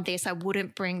upon this, I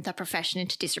wouldn't bring the profession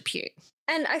into disrepute.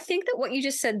 And I think that what you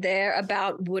just said there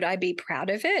about would I be proud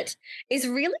of it is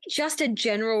really just a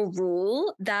general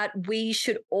rule that we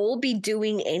should all be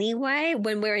doing anyway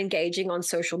when we're engaging on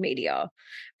social media,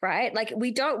 right?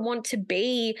 We don't want to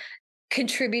be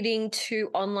contributing to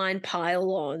online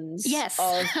pile-ons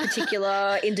of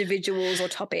particular individuals or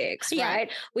topics,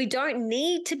 right? We don't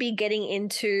need to be getting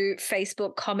into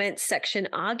Facebook comments section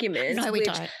arguments. No, we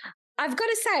don't. I've got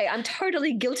to say, I'm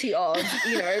totally guilty of,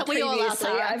 previously. We all are,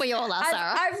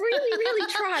 Sarah. I've really,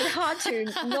 really tried hard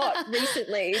to not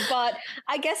recently, but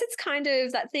I guess it's kind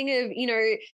of that thing of,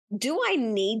 do I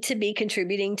need to be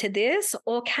contributing to this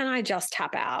or can I just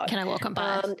tap out? Can I walk on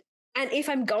by? And if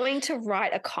I'm going to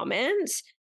write a comment,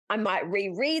 I might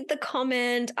reread the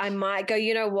comment. I might go,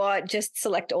 you know what, just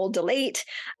select all delete.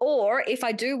 Or if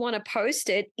I do want to post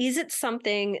it, is it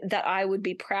something that I would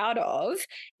be proud of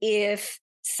if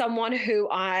someone who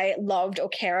I loved or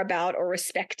care about or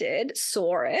respected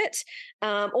saw it?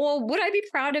 Or would I be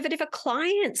proud of it if a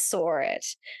client saw it?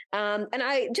 And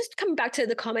I just come back to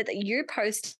the comment that you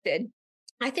posted.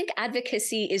 I think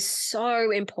advocacy is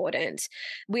so important.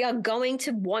 We are going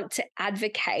to want to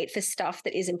advocate for stuff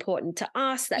that is important to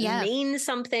us, that means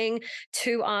something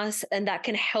to us, and that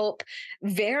can help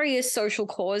various social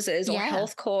causes or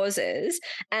health causes.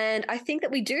 And I think that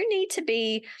we do need to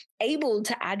be able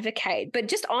to advocate. But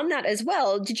just on that as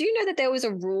well, did you know that there was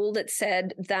a rule that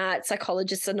said that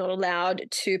psychologists are not allowed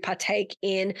to partake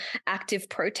in active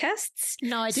protests?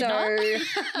 No, I did not.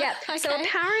 Yeah. Okay. So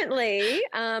apparently,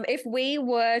 if we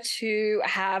were to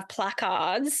have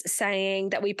placards saying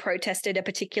that we protested a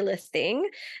particular thing,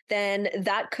 then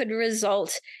that could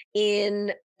result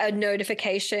in a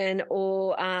notification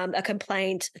or a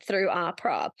complaint through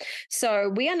AHPRA. So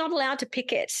we are not allowed to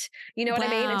picket. You know what I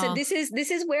mean? And so this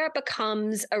is where it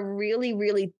becomes a really,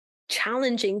 really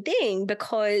challenging thing,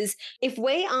 because if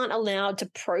we aren't allowed to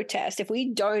protest, if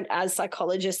we don't as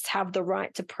psychologists have the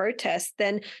right to protest,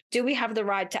 then do we have the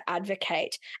right to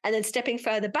advocate? And then stepping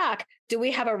further back, do we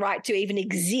have a right to even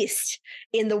exist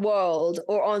in the world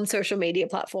or on social media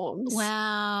platforms?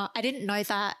 Wow. I didn't know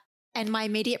that. And my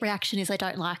immediate reaction is I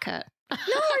don't like it. No,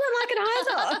 I don't like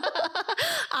it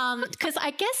either. Because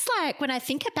I guess when I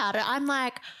think about it, I'm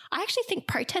I actually think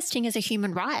protesting is a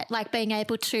human right, being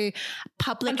able to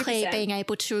publicly, 100%. Being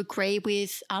able to agree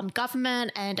with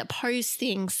government and oppose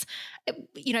things,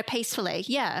 peacefully.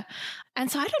 Yeah.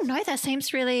 And so I don't know, that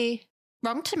seems really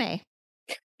wrong to me.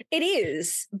 It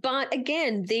is. But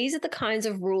again, these are the kinds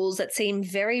of rules that seem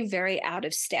very, very out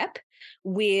of step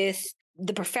with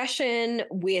the profession,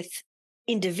 with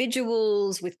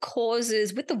individuals, with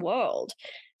causes, with the world.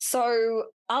 So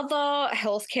other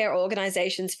healthcare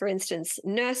organizations, for instance,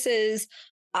 nurses,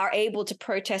 are able to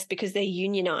protest because they're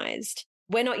unionized.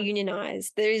 We're not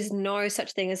unionized. There is no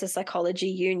such thing as a psychology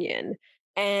union.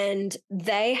 And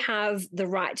they have the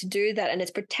right to do that, and it's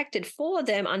protected for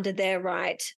them under their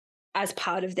right as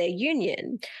part of their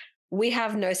union. We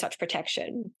have no such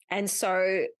protection. And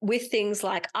so with things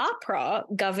like AHPRA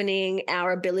governing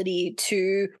our ability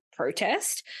to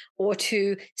protest or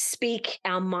to speak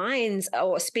our minds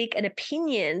or speak an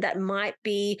opinion that might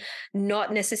be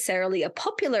not necessarily a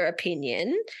popular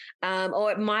opinion,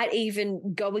 or it might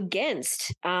even go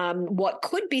against what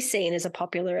could be seen as a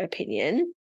popular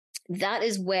opinion, that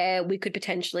is where we could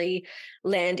potentially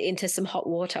land into some hot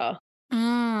water.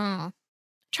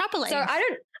 Troubling. So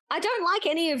I don't like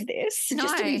any of this,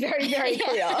 just to be very, very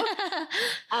clear.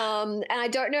 And I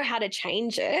don't know how to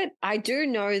change it. I do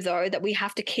know, though, that we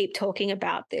have to keep talking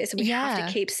about this. We have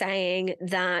to keep saying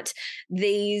that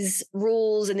these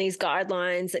rules and these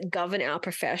guidelines that govern our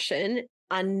profession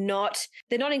they're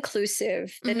not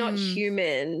inclusive. They're not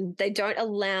human. They don't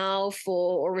allow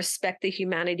for or respect the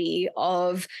humanity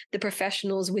of the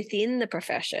professionals within the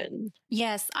profession.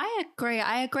 Yes, I agree.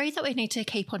 I agree that we need to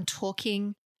keep on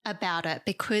talking about it,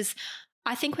 because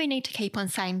I think we need to keep on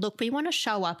saying, look, we want to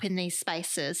show up in these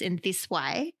spaces in this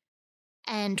way,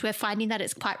 and we're finding that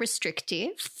it's quite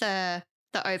restrictive, the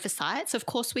oversight. So of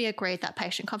course we agree that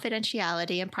patient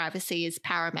confidentiality and privacy is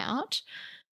paramount,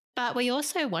 but we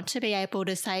also want to be able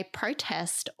to say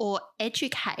protest or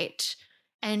educate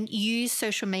and use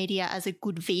social media as a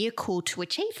good vehicle to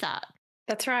achieve that.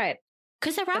 That's right.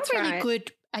 Because there are really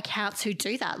good accounts who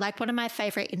do that. Like one of my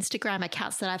favorite Instagram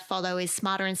accounts that I follow is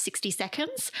Smarter in 60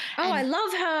 Seconds. Oh, I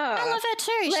love her. I love her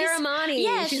too. Claire Armani.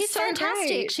 Yeah, she's so fantastic.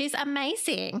 great. She's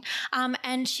amazing.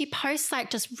 And she posts like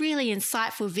just really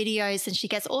insightful videos, and she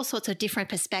gets all sorts of different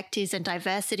perspectives and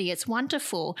diversity. It's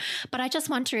wonderful. But I just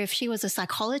wonder, if she was a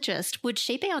psychologist, would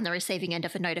she be on the receiving end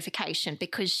of a notification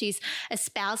because she's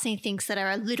espousing things that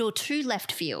are a little too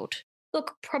left field?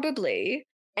 Look, probably.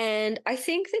 And I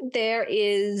think that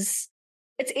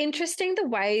it's interesting the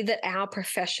way that our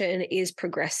profession is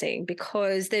progressing,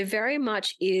 because there very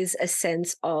much is a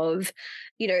sense of,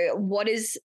 what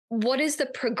is the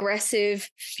progressive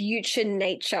future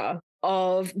nature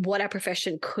of what our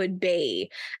profession could be,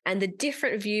 and the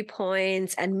different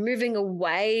viewpoints, and moving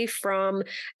away from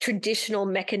traditional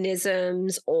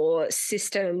mechanisms or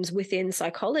systems within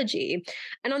psychology.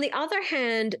 And on the other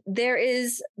hand, there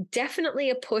is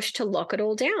definitely a push to lock it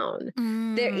all down.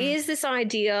 There is this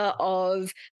idea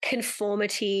of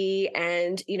conformity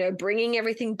and, bringing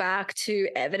everything back to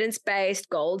evidence-based,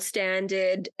 gold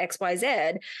standard,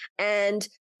 XYZ. And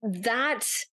that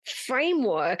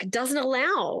framework doesn't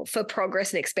allow for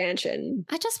progress and expansion.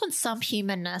 I just want some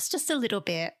humanness, just a little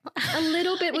bit. A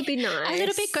little bit would be nice. A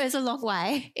little bit goes a long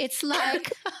way. It's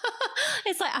like,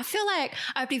 I feel like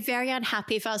I'd be very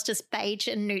unhappy if I was just beige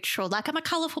and neutral. Like, I'm a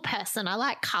colourful person. I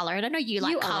like colour, and I know you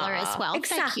like colour as well.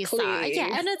 Exactly. Thank you, Sahra.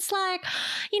 Yeah, and it's like,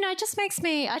 it just makes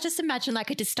me, I just imagine like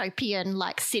a dystopian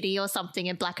like city or something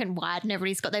in black and white, and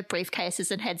everybody's got their briefcases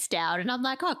and heads down, and I'm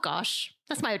like, oh gosh,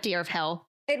 that's my idea of hell.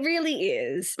 It really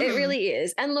is. It really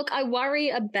is. And look, I worry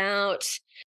about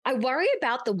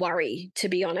the worry, to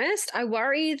be honest. I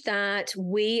worry that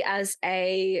we as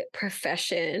a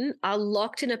profession are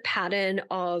locked in a pattern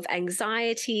of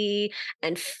anxiety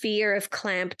and fear of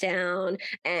clampdown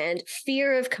and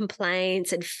fear of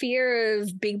complaints and fear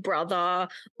of Big Brother.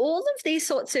 All of these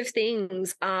sorts of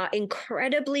things are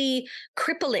incredibly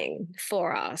crippling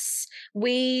for us.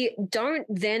 We don't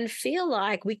then feel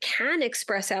like we can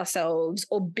express ourselves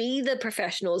or be the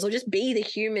professionals or just be the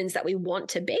humans that we want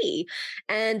to be.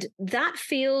 And that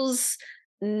feels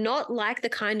not like the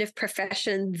kind of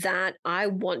profession that I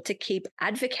want to keep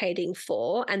advocating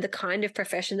for, and the kind of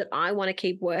profession that I want to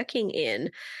keep working in,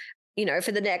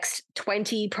 for the next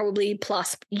 20 probably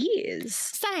plus years.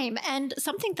 Same. And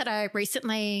something that I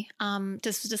recently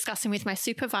just was discussing with my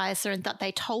supervisor, and that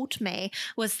they told me,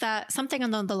 was that something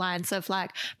along the lines of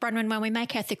like, Bronwyn, when we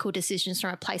make ethical decisions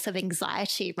from a place of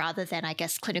anxiety rather than, I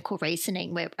guess, clinical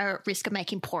reasoning, we're at risk of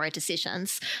making poorer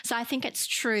decisions. So I think it's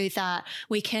true that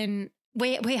we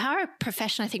are a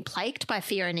profession, I think, plagued by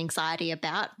fear and anxiety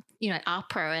about,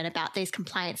 APRA and about these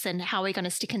complaints and how we're going to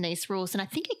stick in these rules. And I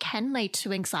think it can lead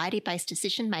to anxiety-based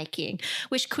decision-making,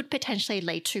 which could potentially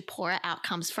lead to poorer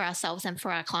outcomes for ourselves and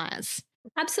for our clients.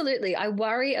 Absolutely. I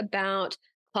worry about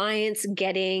clients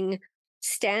getting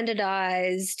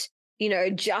standardized,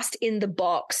 just in the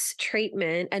box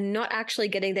treatment and not actually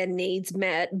getting their needs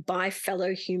met by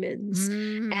fellow humans.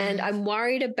 And I'm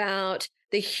worried about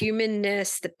the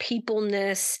humanness, the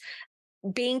peopleness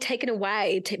being taken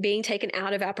away, being taken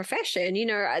out of our profession.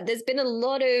 There's been a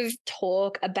lot of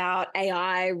talk about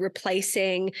AI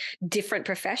replacing different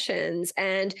professions.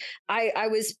 And I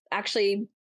was actually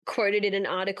quoted in an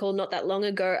article not that long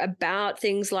ago about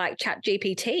things like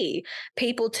ChatGPT,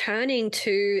 people turning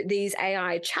to these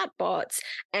AI chatbots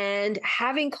and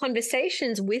having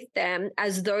conversations with them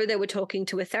as though they were talking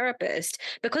to a therapist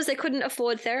because they couldn't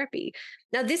afford therapy.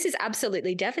 Now, this is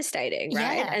absolutely devastating,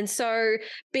 right? Yeah. And so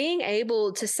being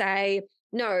able to say,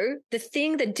 no, the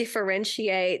thing that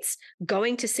differentiates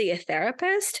going to see a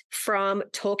therapist from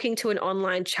talking to an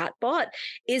online chatbot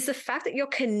is the fact that you're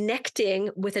connecting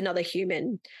with another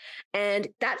human. And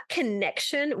that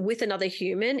connection with another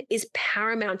human is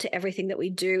paramount to everything that we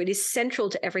do. It is central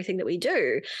to everything that we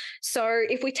do. So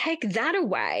if we take that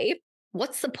away,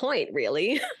 what's the point,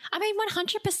 really? I mean,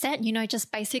 100%,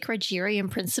 just basic Rogerian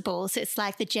principles. It's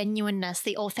like the genuineness,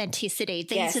 the authenticity.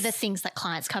 These are the things that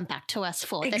clients come back to us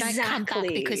for. Exactly. They don't come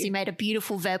back because you made a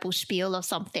beautiful verbal spiel or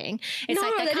something. It's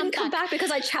no, they didn't come back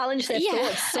because I challenged their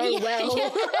thoughts so well. Yeah.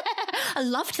 I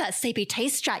loved that CBT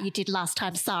strat you did last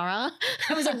time, Sahra.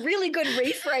 It was a really good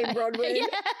reframe, Bronwyn.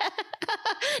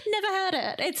 Never heard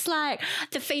it. It's like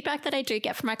the feedback that I do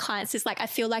get from my clients is like, I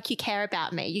feel like you care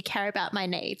about me. You care about my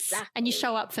needs. Exactly. And you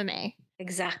show up for me.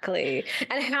 Exactly.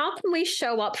 And how can we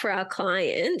show up for our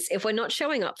clients if we're not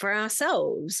showing up for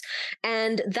ourselves?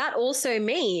 And that also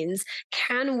means,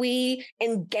 can we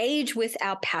engage with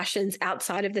our passions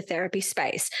outside of the therapy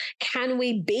space? Can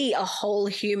we be a whole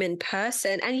human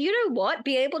person? And you know what?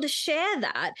 Be able to share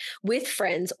that with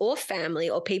friends or family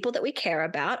or people that we care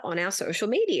about on our social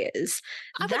medias.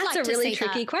 That's a really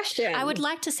tricky question. I would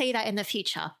like to see that in the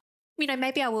future.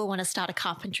 Maybe I will want to start a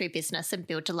carpentry business and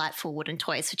build delightful wooden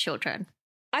toys for children.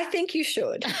 I think you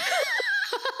should. And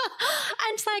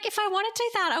if I want to do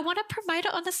that, I want to promote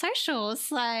it on the socials.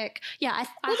 That's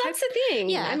the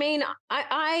thing. Yeah. I mean,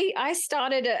 I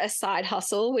started a side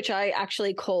hustle, which I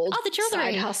actually called the jewelry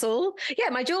side hustle. Yeah,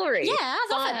 my jewelry. Yeah, I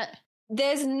love it.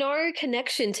 There's no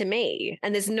connection to me,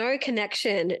 and there's no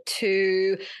connection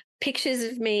to pictures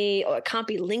of me, or it can't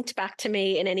be linked back to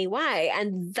me in any way.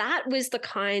 And that was the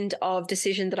kind of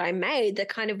decision that I made that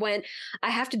kind of went,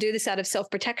 I have to do this out of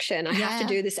self-protection. I have to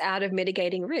do this out of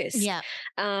mitigating risk. Yeah.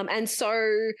 And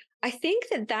so I think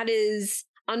that is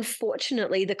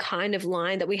unfortunately the kind of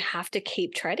line that we have to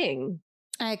keep treading.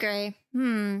 I agree.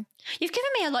 You've given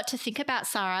me a lot to think about,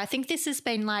 Sahra. I think this has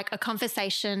been like a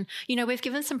conversation. We've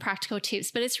given some practical tips,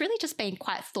 but it's really just been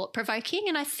quite thought-provoking.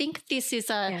 And I think this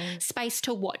is a space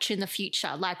to watch in the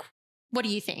future. Like, what do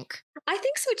you think? I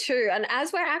think so too. And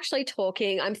as we're actually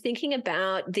talking, I'm thinking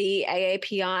about the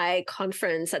AAPI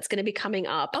conference that's going to be coming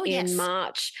up in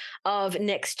March of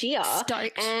next year.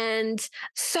 Stoked. And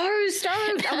so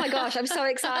stoked. Oh my gosh, I'm so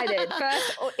excited.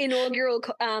 First inaugural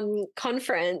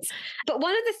conference. But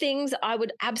one of the things I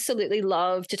would absolutely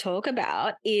love to talk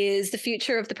about is the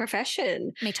future of the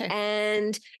profession. Me too.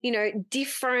 And,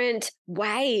 different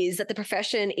ways that the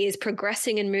profession is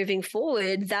progressing and moving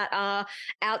forward that are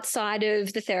outside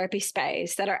of the therapy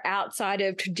space, that are outside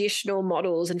of traditional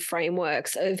models and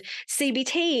frameworks of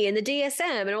CBT and the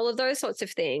DSM and all of those sorts of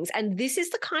things. And this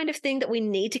is the kind of thing that we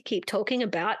need to keep talking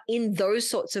about in those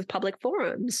sorts of public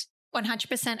forums.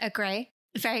 100% agree.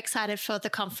 Very excited for the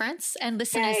conference. And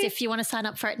listeners, if you want to sign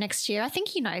up for it next year, I think,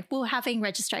 we're having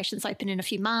registrations open in a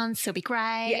few months. It'll be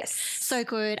great. Yes. So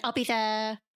good. I'll be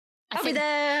there. I'll be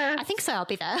there. I think so. I'll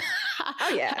be there.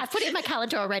 Oh, yeah. I've put it in my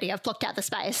calendar already. I've blocked out the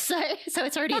space. So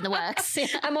it's already in the works. Yeah.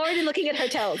 I'm already looking at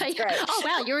hotels. It's great. Oh,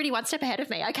 wow. You're already one step ahead of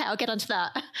me. Okay, I'll get onto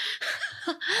that.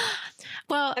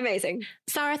 Well, amazing.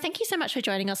 Sahra, thank you so much for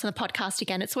joining us on the podcast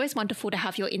again. It's always wonderful to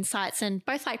have your insights, and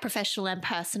both like professional and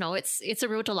personal. It's a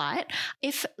real delight.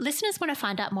 If listeners want to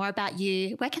find out more about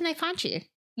you, where can they find you?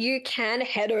 You can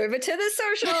head over to the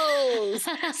socials.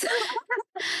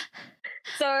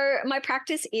 So my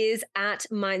practice is at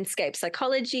Mindscape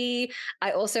Psychology.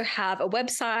 I also have a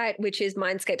website, which is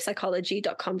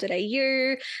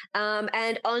mindscapepsychology.com.au.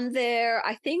 And on there,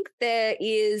 I think there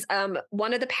is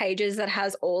one of the pages that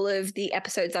has all of the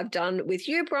episodes I've done with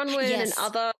you, Bronwyn, and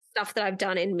other stuff that I've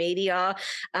done in media.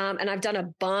 And I've done a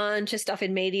bunch of stuff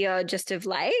in media just of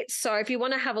late. So if you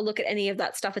want to have a look at any of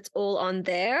that stuff, it's all on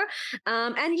there.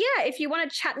 And if you want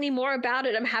to chat any more about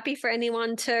it, I'm happy for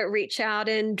anyone to reach out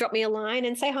and drop me a line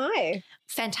and say hi.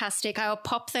 Fantastic. I'll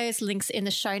pop those links in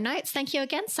the show notes. Thank you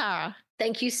again, Sahra.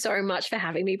 Thank you so much for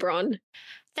having me, Bron.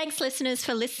 Thanks, listeners,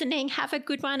 for listening. Have a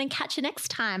good one and catch you next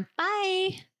time.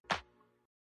 Bye.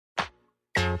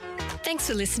 Thanks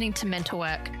for listening to Mental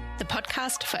Work, the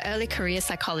podcast for early career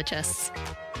psychologists.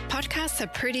 Podcasts are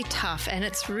pretty tough and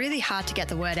it's really hard to get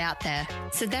the word out there.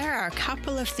 So there are a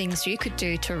couple of things you could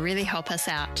do to really help us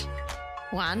out.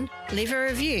 1, leave a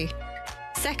review.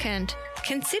 2,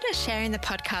 consider sharing the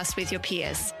podcast with your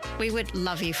peers. We would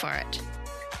love you for it.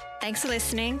 Thanks for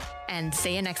listening and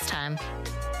see you next time.